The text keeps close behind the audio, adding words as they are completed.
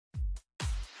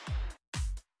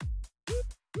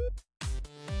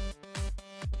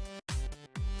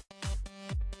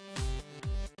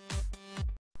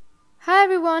Hi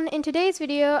everyone, in today's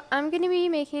video I'm going to be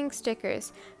making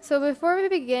stickers. So before we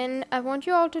begin, I want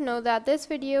you all to know that this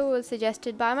video was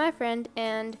suggested by my friend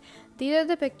and these are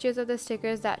the pictures of the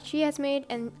stickers that she has made,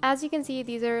 and as you can see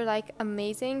these are like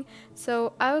amazing.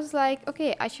 So I was like,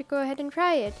 okay, I should go ahead and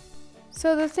try it.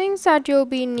 So the things that you'll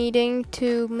be needing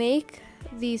to make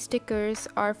these stickers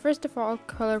are, first of all,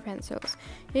 color pencils.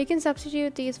 You can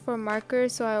substitute these for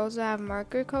markers, so I also have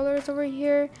marker colors over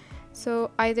here.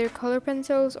 So either color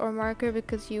pencils or marker,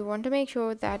 because you want to make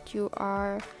sure that you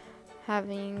are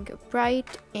having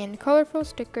bright and colorful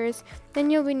stickers. Then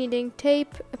you'll be needing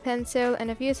tape, a pencil,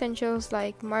 and a few essentials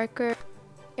like marker,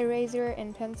 eraser,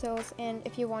 and pencils. And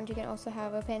if you want, you can also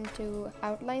have a pen to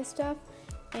outline stuff.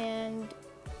 And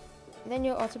then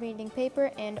you'll also be needing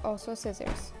paper and also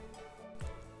scissors.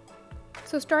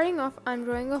 So starting off, I'm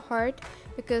drawing a heart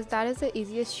because that is the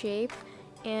easiest shape,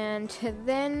 and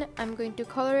then I'm going to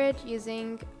color it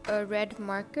using a red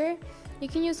marker. You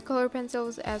can use color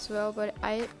pencils as well, but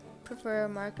I prefer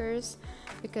markers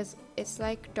because it's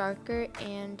like darker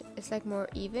and it's like more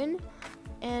even.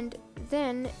 And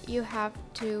then you have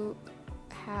to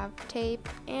have tape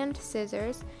and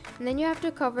scissors, and then you have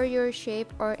to cover your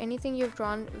shape or anything you've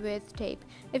drawn with tape.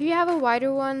 If you have a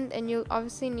wider one, then you'll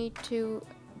obviously need to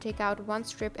take out one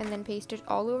strip and then paste it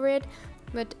all over it,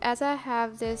 but as I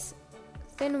have this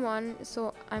thin one,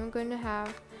 so I'm going to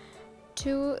have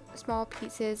two small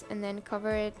pieces and then cover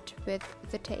it with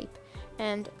the tape.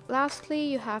 And lastly,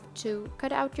 you have to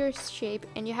cut out your shape,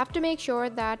 and you have to make sure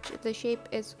that the shape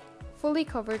is fully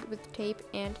covered with tape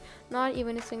and not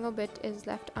even a single bit is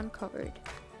left uncovered.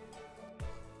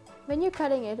 When you're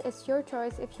cutting it, it's your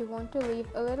choice if you want to leave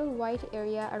a little white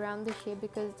area around the shape,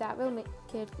 because that will make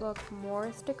it look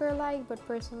more sticker-like, but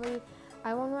personally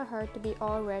I want my heart to be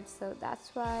all red, so that's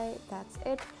why that's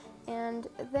it. And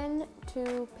then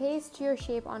to paste your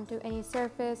shape onto any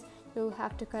surface, you'll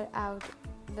have to cut out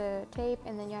the tape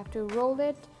and then you have to roll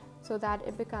it so that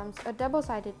it becomes a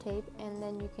double-sided tape, and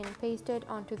then you can paste it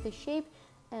onto the shape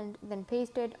and then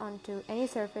paste it onto any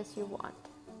surface you want.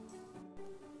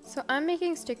 So I'm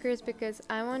making stickers because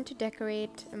I want to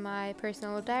decorate my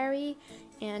personal diary,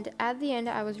 and at the end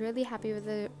I was really happy with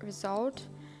the result.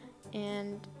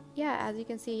 And yeah, as you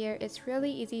can see here, it's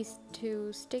really easy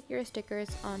to stick your stickers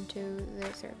onto the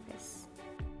surface.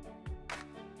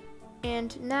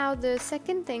 And now the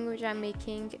second thing which I'm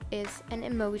making is an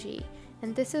emoji,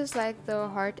 and this is like the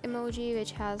heart emoji,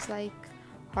 which has like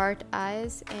heart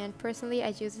eyes, and personally I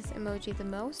use this emoji the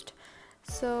most.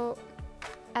 So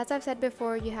as I've said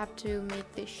before, you have to make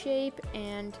the shape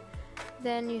and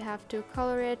then you have to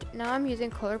color it. Now I'm using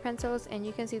color pencils, and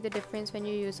you can see the difference when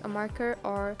you use a marker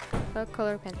or a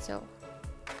color pencil.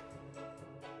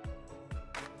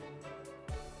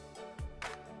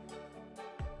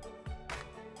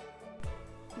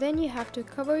 Then you have to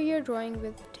cover your drawing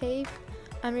with tape.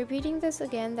 I'm repeating this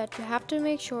again, that you have to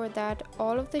make sure that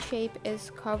all of the shape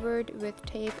is covered with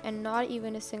tape and not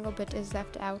even a single bit is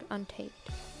left out untaped.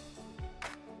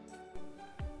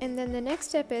 And then the next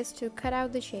step is to cut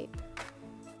out the shape.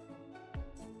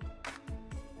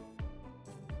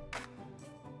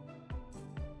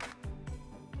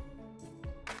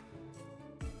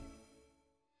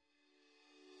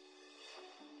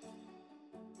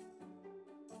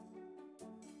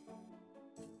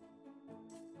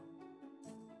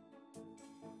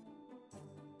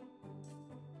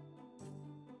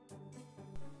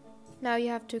 Now you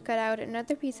have to cut out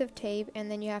another piece of tape, and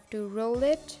then you have to roll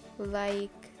it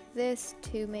like this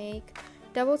to make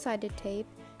double-sided tape,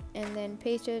 and then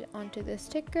paste it onto the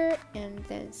sticker and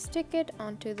then stick it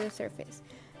onto the surface.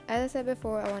 As I said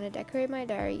before, I want to decorate my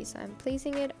diary, so I'm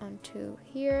placing it onto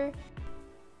here.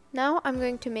 Now I'm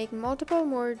going to make multiple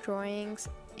more drawings,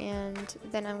 and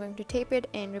then I'm going to tape it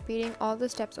and repeating all the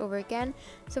steps over again.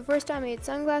 So first I made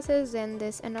sunglasses, then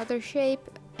this another shape,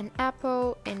 an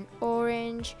apple, an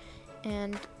orange,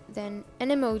 and then an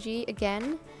emoji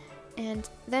again. And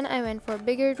then I went for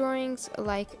bigger drawings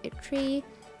like a tree,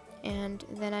 and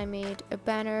then I made a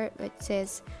banner which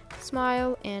says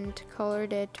smile and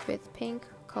colored it with pink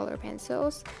color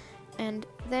pencils. And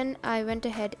then I went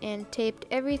ahead and taped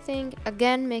everything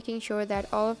again, making sure that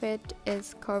all of it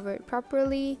is covered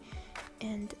properly.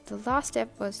 And the last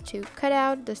step was to cut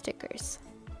out the stickers.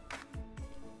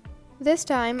 This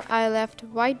time I left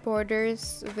white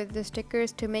borders with the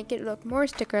stickers to make it look more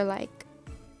sticker-like.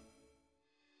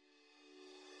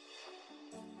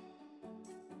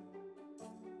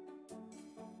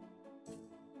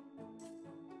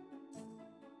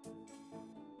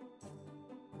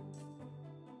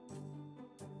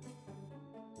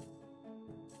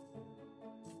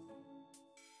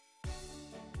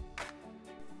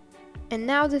 And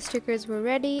now the stickers were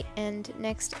ready, and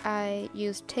next I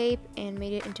used tape and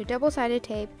made it into double-sided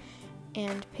tape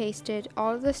and pasted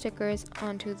all of the stickers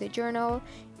onto the journal,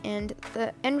 and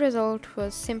the end result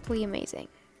was simply amazing.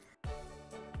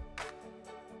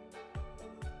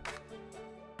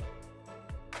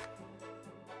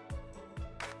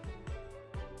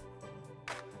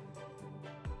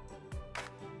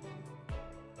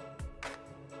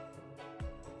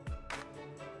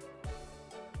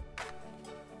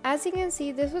 As you can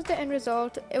see, this was the end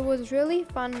result. It was really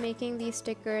fun making these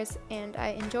stickers and I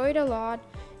enjoyed a lot,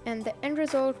 and the end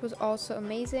result was also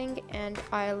amazing and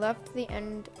I loved the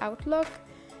end outlook.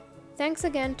 Thanks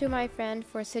again to my friend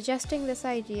for suggesting this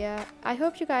idea. I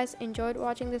hope you guys enjoyed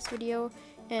watching this video,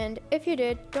 and if you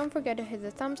did, don't forget to hit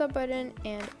the thumbs up button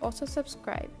and also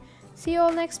subscribe. See you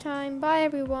all next time. Bye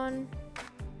everyone.